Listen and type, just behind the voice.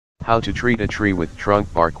How to treat a tree with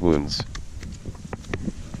trunk bark wounds.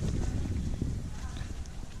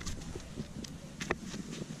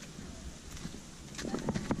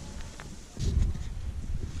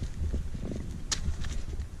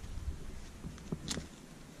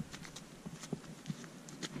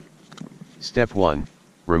 Step 1.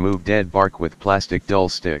 Remove dead bark with plastic dull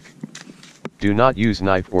stick. Do not use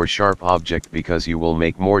knife or sharp object because you will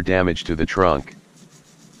make more damage to the trunk.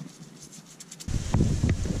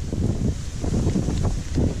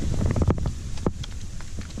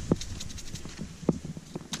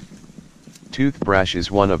 Toothbrush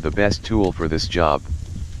is one of the best tool for this job.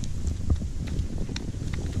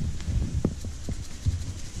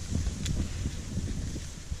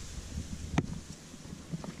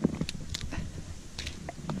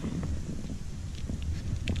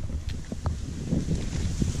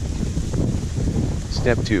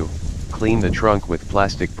 Step 2. Clean the trunk with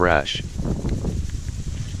plastic brush.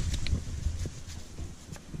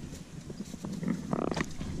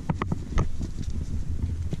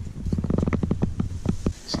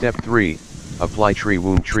 Step 3. Apply tree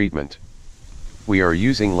wound treatment. We are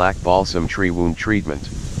using Lac Balsam tree wound treatment.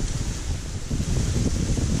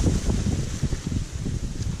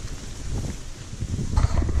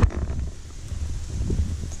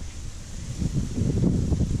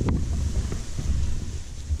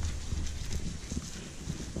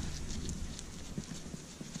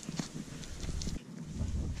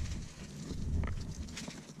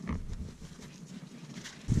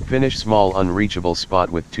 Finish small unreachable spot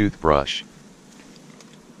with toothbrush.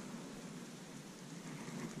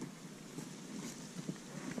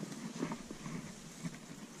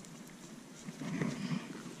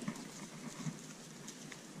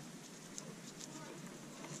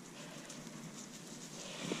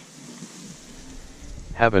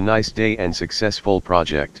 Have a nice day and successful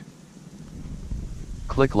project.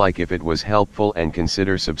 Click like if it was helpful and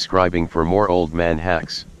consider subscribing for more old man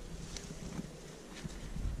hacks.